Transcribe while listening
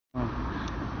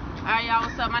Alright, y'all,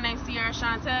 what's up? My name's Sierra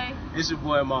Shantae. It's your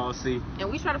boy, Maul C.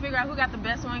 And we try to figure out who got the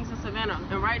best wings in Savannah.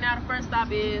 And right now, the first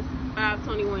stop is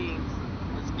 520 Wings.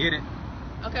 Let's get it.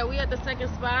 Okay, we at the second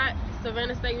spot,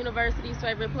 Savannah State University's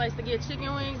favorite place to get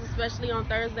chicken wings, especially on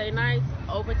Thursday nights,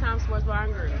 Overtime Sports Bar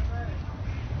and Grill.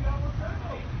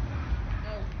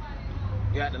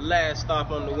 Got the last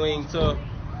stop on the wing tour,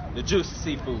 the Juicy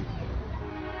Seafood.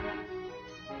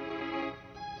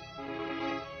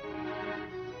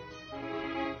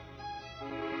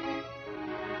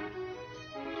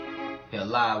 Here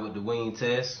live with the wing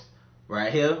test.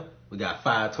 Right here, we got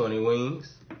 520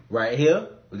 wings. Right here,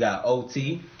 we got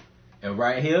OT. And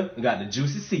right here, we got the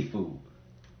Juicy Seafood.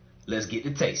 Let's get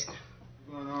the tasting.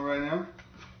 What's going on right now?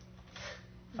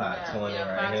 520 yeah,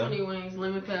 right 520 here. wings,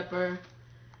 lemon pepper.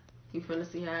 You finna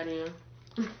see how it is.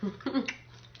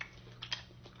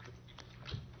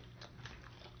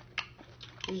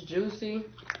 It's juicy.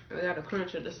 I got a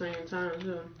crunch at the same time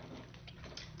too.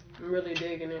 I'm really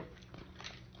digging it.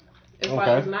 It's Okay.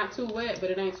 like it's not too wet, but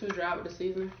it ain't too dry with the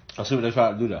seasoning. Let's see what they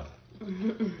try to do though.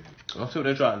 Let's see what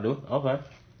they try to do. Okay.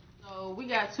 So we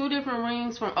got two different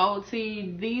rings from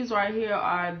OT. These right here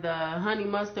are the honey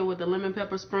mustard with the lemon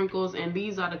pepper sprinkles, and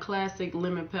these are the classic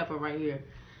lemon pepper right here.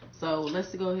 So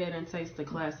let's go ahead and taste the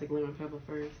classic lemon pepper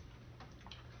first.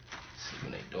 See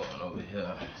what they doing over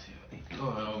here. See what they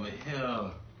doing over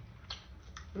here.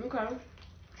 Okay.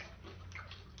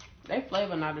 They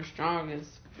flavor not as strong as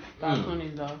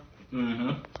 520s though.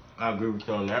 I agree with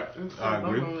you on that. I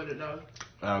agree. I'm with it though.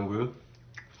 I agree.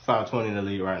 520 in the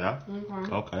lead right now.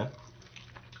 Okay. Okay.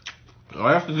 Well,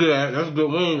 that's a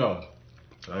good wing though.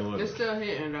 It's still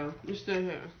hitting though. It's still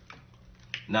hitting.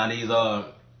 Now these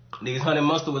honey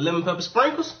mustard with lemon pepper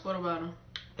sprinkles, What about them?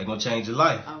 they gonna change your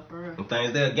life. Oh, for real. Them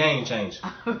things, they're a game changer.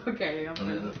 Okay. I'm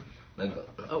good.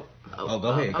 Oh, Oh, go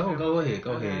ahead. okay. Go ahead.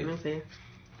 Go Okay, ahead. let me see.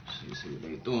 See what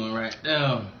they doing right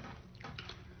now.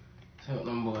 See what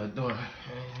them boys doing.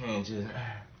 And just.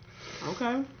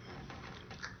 Okay.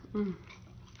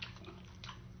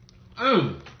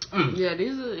 Yeah,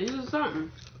 these are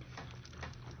something.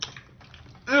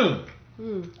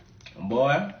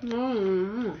 Boy,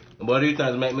 boy, these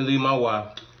things make me leave my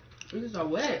wife. These are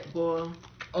wet, boy.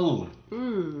 Oh,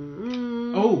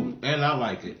 oh, and I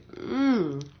like it.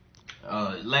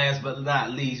 Last but not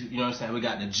least, you know what I'm saying, we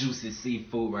got the Juicy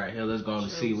Seafood right here. Let's go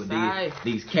and see what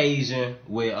these Cajun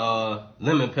with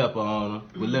lemon pepper on them,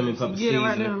 with lemon pepper Get it seasoning.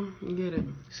 right now. Get it.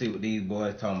 See what these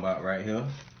boys talking about right here.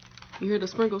 You hear the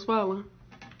sprinkles falling?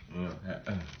 Yeah.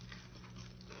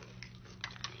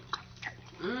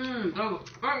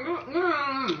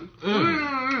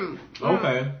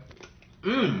 Okay.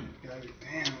 Damn,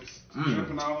 it's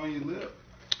dripping all on your lip.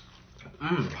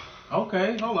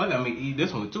 Okay. Hold on, I gotta eat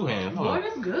this one with two hands. Hold Boy, on.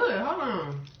 that's good. Hold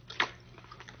on.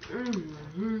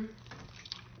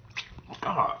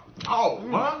 Oh,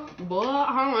 what? Boy,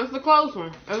 hold on. It's a close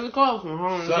one. It's a close one.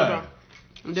 Hold on. Son.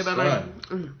 Dip it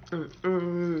in.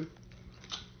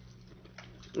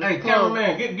 Hey,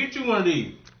 cameraman, get you one of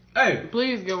these. Hey.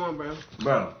 Please get one, bro.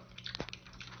 Bro.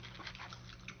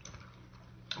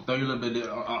 Throw you a little bit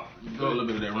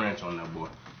of that ranch on that boy.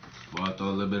 Boy, throw a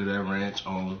little bit of that ranch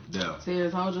on there.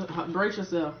 Says, brace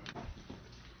yourself.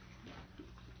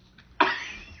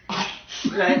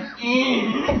 Like,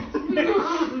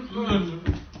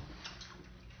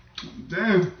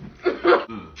 Damn.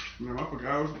 No, I forgot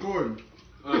I was recording.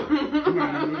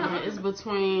 It's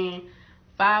between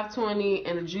 520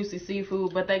 and the Juicy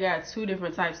Seafood, but they got two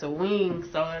different types of wings,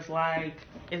 so it's like,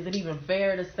 is it even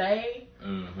fair to say?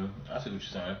 I see what you're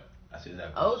saying. I see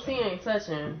that. OT ain't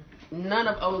touching. None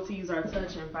of OTs are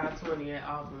touching 520 at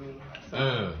all for me.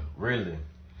 So. Really?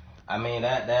 I mean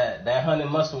that honey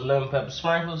mustard with lemon pepper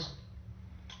sprinkles.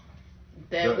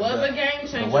 That was a game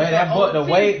changer.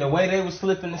 The way they was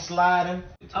slipping and sliding.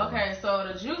 Okay, so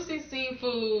the Juicy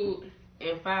Seafood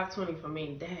and 520 for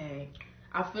me, dang.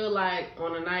 I feel like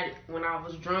on a night when I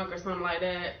was drunk or something like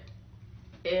that,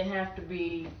 it have to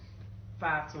be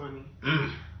 520.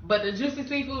 But the Juicy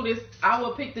Seafood I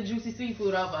would pick the Juicy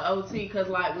Seafood over OT, because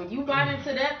like when you bite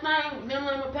into that thing, them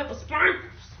lemon pepper sprinkles.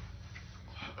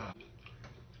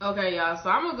 Okay, y'all, so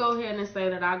I'm going to go ahead and say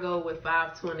that I go with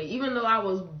 520. Even though I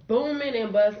was booming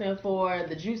and busting for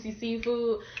the Juicy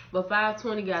Seafood, but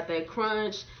 520 got that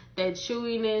crunch, that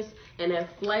chewiness, and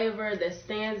that flavor that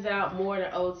stands out more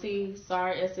than OT.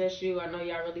 Sorry, SSU. I know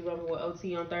y'all really run with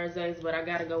OT on Thursdays, but I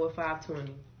got to go with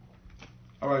 520.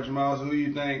 All right, Jamal, so who do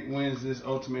you think wins this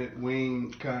ultimate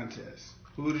wing contest?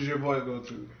 Who does your boy go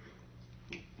to?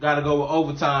 Gotta go with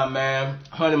overtime, man.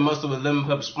 Honey mustard with lemon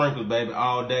pepper sprinkles, baby.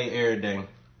 All day, every day.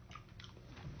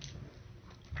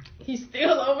 He's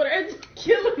still over there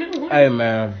killing it. Hey,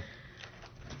 man.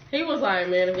 He was like,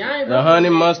 man, if y'all ain't The honey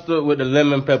mustard with the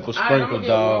lemon pepper sprinkle, get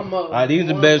dog. one more. Alright, these are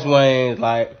the One best more. wings,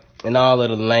 like, in all of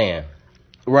the land.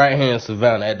 Right here in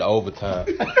Savannah at the overtime.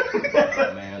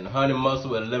 Man, the honey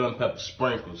mustard with the lemon pepper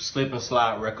sprinkle. Slip and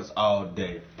slide records all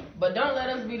day. But don't let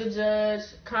us be the judge.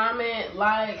 Comment,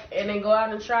 like, and then go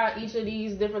out and try each of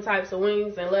these different types of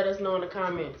wings and let us know in the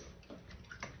comments.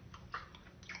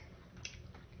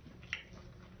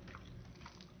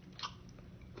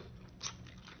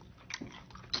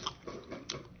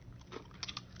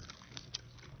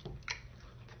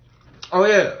 Oh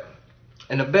yeah.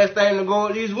 And the best thing to go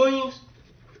with these wings,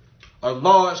 a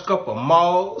large cup of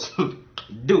Malls.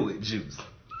 Do it juice.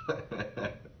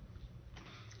 The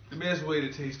best way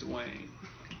to taste the wing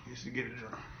is to get it dry.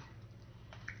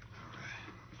 Alright.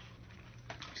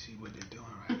 See what they're doing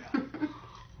right now.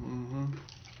 Mm-hmm.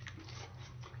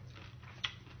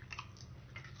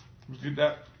 You get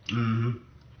that? Mm-hmm.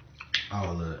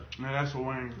 All of it. Now that's a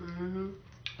wing. Mm-hmm.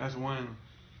 That's a wing.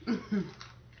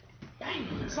 Bang!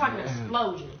 It's like an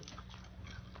explosion.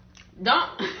 Don't.